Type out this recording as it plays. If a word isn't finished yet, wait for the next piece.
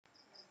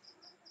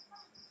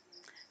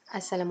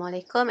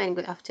Assalamualaikum and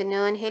good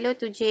afternoon. Hello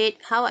to Jade.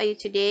 How are you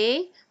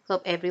today?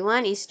 Hope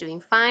everyone is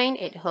doing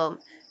fine at home.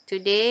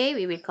 Today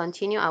we will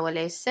continue our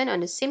lesson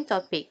on the same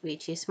topic,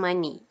 which is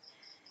money.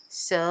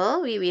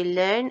 So we will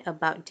learn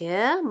about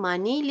the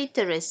money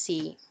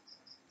literacy.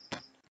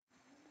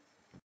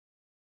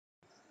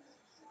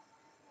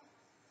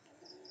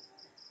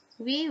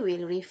 We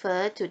will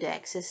refer to the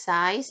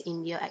exercise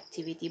in your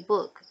activity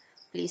book.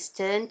 Please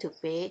turn to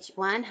page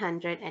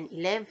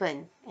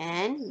 111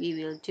 and we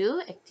will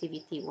do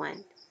activity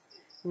 1.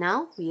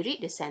 Now we read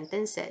the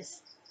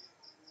sentences.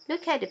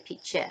 Look at the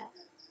picture.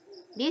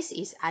 This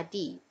is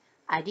Adi.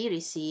 Adi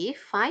received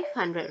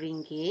 500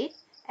 ringgit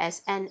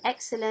as an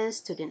excellent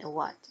student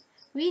award.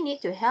 We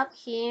need to help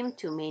him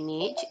to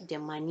manage the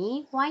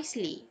money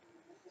wisely.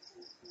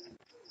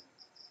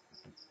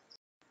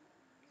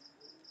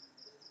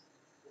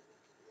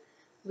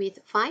 With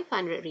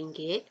 500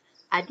 ringgit,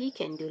 Adi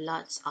can do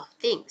lots of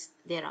things.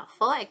 There are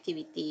 4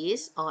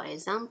 activities or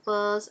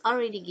examples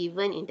already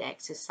given in the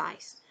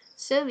exercise.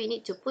 So we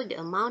need to put the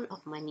amount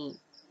of money.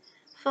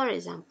 For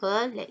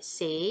example, let's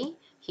say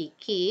he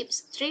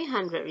keeps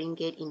 300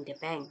 ringgit in the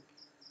bank.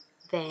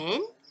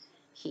 Then,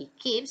 he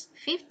keeps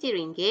 50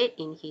 ringgit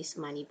in his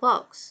money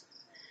box.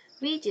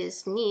 We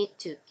just need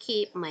to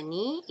keep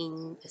money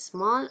in a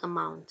small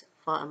amount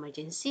for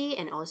emergency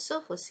and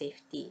also for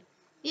safety.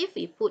 If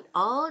we put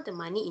all the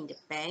money in the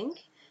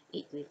bank,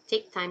 it will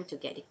take time to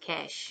get the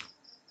cash.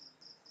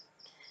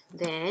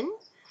 Then,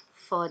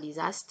 for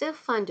disaster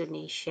fund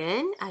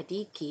donation,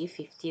 Adi give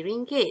 50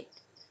 ringgit.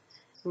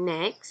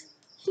 Next,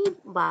 he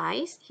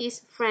buys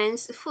his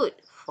friend's food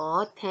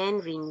for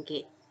 10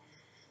 ringgit.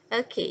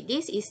 Okay,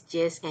 this is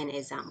just an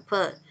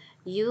example.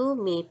 You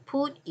may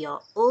put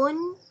your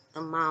own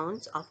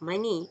amount of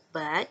money,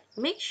 but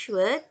make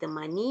sure the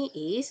money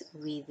is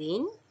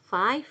within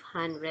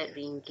 500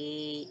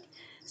 ringgit.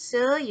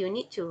 So you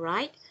need to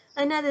write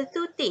another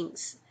 2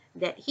 things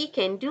that he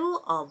can do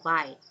or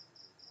buy.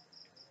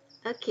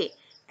 Okay,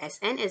 as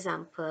an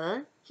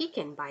example, he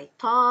can buy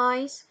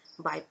toys,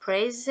 buy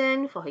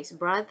present for his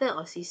brother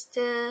or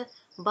sister,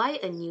 buy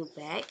a new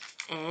bag,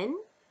 and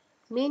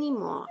many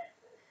more.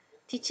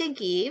 Teacher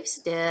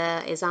gives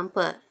the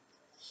example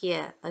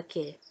here.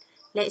 Okay,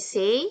 let's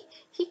say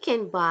he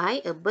can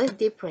buy a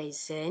birthday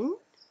present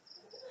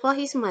for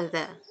his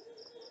mother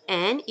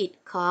and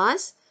it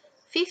costs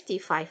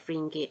 55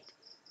 ringgit.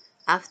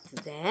 After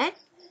that,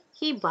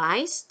 he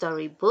buys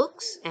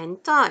storybooks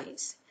and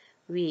toys,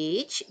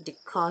 which the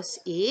cost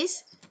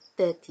is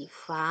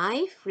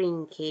 35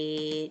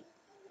 ringgit.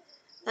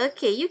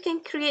 Okay, you can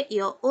create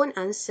your own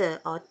answer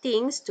or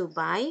things to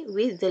buy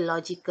with the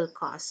logical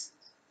cost.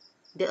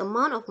 The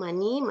amount of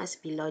money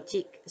must be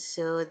logic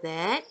so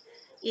that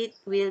it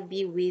will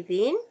be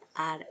within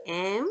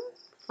RM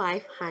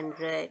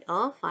 500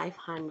 or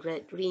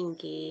 500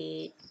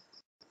 ringgit.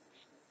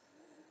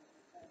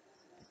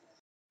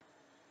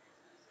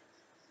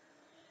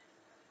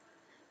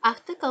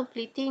 After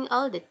completing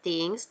all the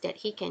things that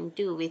he can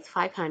do with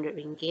 500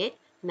 ringgit,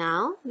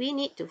 now we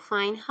need to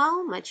find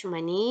how much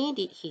money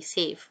did he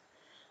save.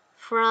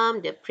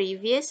 From the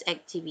previous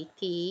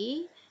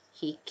activity,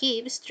 he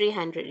keeps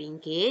 300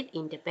 ringgit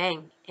in the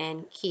bank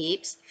and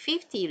keeps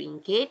 50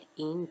 ringgit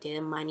in the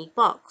money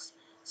box.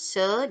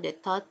 So the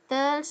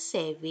total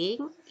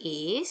saving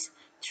is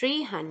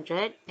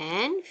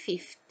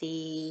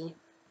 350.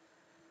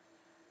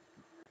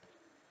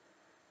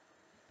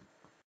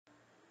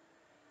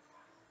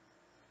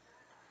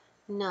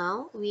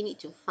 Now we need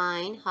to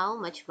find how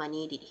much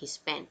money did he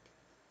spend.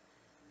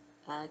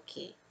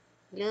 Okay,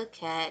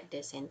 look at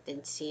the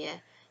sentence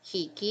here.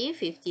 He gave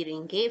 50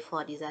 ringgit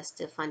for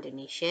disaster fund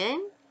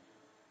donation.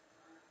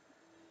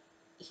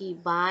 He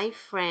buy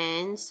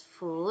friends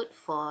food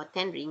for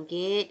 10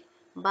 ringgit,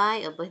 buy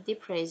a birthday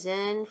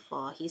present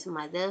for his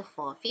mother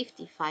for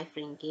 55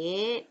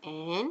 ringgit,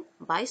 and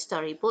buy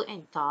storybook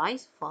and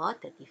toys for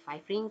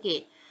 35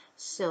 ringgit.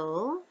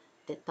 So,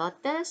 the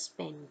total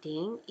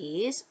spending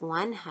is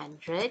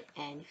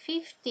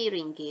 150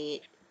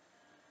 ringgit.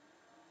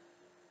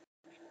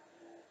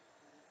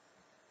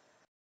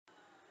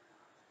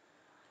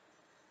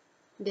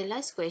 The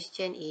last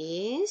question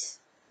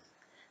is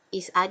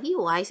Adi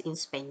wise in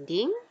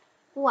spending?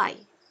 Why?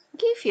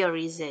 Give your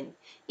reason.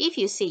 If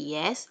you say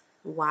yes,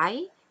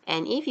 why?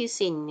 And if you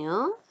say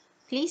no,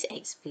 please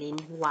explain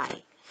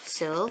why.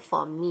 So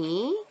for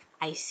me,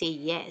 I say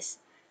yes.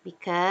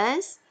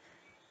 Because,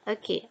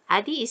 okay,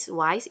 Adi is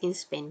wise in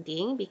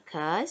spending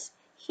because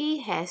he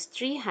has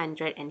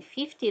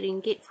 350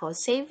 ringgit for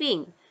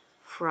saving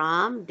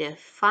from the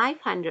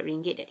 500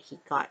 ringgit that he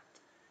got.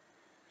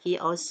 He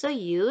also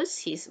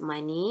used his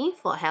money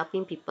for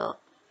helping people,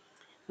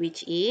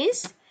 which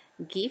is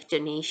give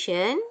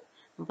donation,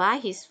 buy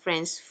his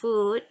friends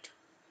food,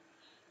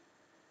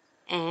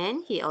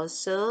 and he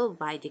also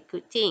buy the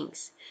good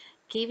things.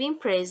 Giving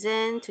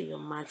present to your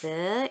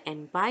mother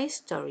and buy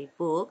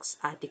storybooks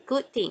are the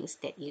good things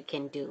that you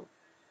can do.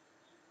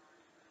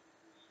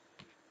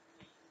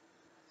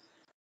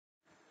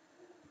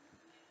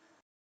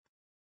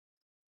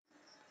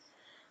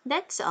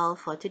 That's all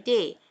for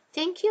today.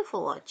 Thank you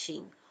for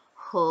watching.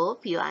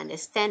 Hope you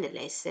understand the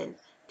lesson.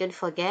 Don't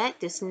forget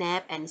to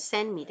snap and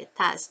send me the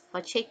task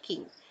for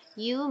checking.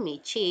 You may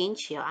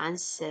change your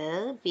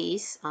answer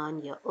based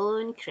on your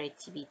own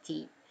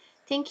creativity.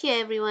 Thank you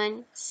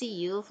everyone. See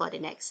you for the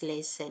next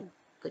lesson.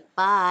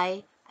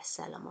 Goodbye.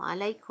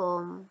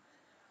 Assalamualaikum.